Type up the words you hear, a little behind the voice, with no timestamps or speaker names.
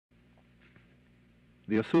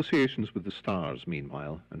The associations with the stars,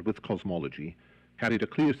 meanwhile, and with cosmology, carried a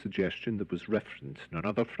clear suggestion that was referenced in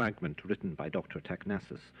another fragment written by Dr.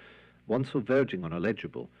 Tarknassus, one so verging on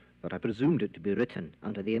illegible that I presumed it to be written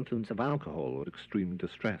under the influence of alcohol or extreme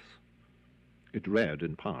distress. It read,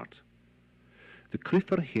 in part, "The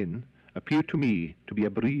cipher hin appeared to me to be a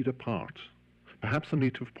breed apart, perhaps a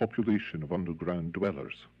native population of underground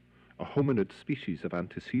dwellers, a hominid species of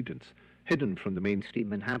antecedents hidden from the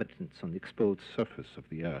mainstream inhabitants on the exposed surface of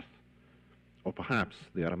the earth. Or perhaps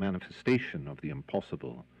they are a manifestation of the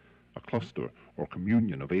impossible, a cluster or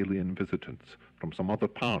communion of alien visitants from some other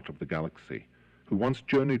part of the galaxy, who once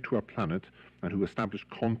journeyed to our planet and who established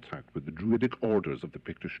contact with the druidic orders of the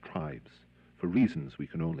Pictish tribes, for reasons we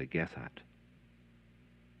can only guess at."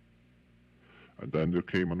 And then there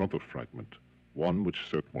came another fragment, one which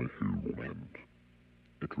set my hair on end.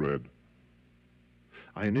 It read,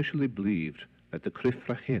 "I initially believed that the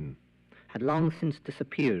cipher hin had long since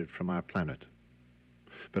disappeared from our planet,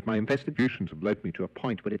 but my investigations have led me to a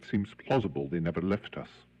point where it seems plausible they never left us.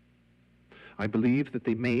 I believe that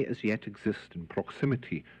they may as yet exist in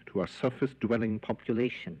proximity to our surface-dwelling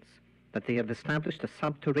populations, that they have established a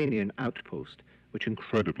subterranean outpost which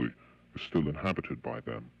incredibly is still inhabited by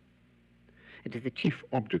them. It is the chief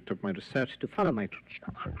object of my research to follow my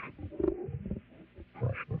instructions.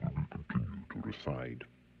 Continue to reside."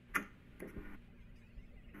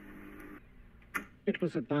 It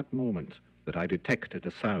was at that moment that I detected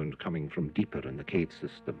a sound coming from deeper in the cave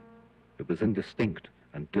system. It was indistinct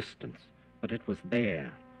and distant, but it was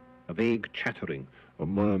there, a vague chattering or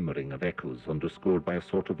murmuring of echoes underscored by a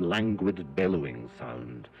sort of languid bellowing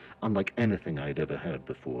sound, unlike anything I'd ever heard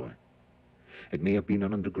before. It may have been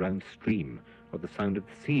an underground stream, or the sound of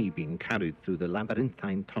the sea being carried through the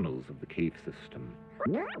labyrinthine tunnels of the cave system.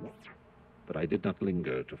 But I did not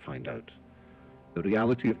linger to find out. The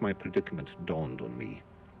reality of my predicament dawned on me,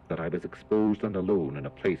 that I was exposed and alone in a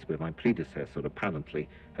place where my predecessor apparently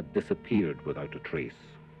had disappeared without a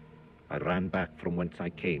trace. I ran back from whence I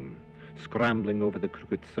came, scrambling over the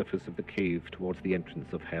crooked surface of the cave towards the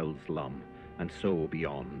entrance of Hell's Lum, and so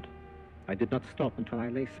beyond. I did not stop until I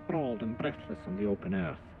lay sprawled and breathless on the open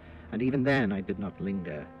earth, and even then I did not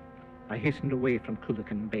linger. I hastened away from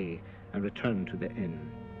Culican Bay and returned to the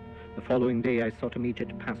inn. The following day I sought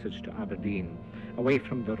immediate passage to Aberdeen, away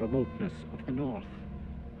from the remoteness of the north.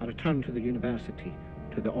 I returned to the university,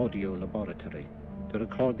 to the audio laboratory, to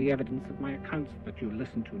record the evidence of my accounts that you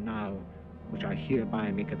listen to now, which I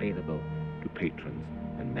hereby make available to patrons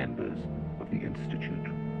and members of the Institute.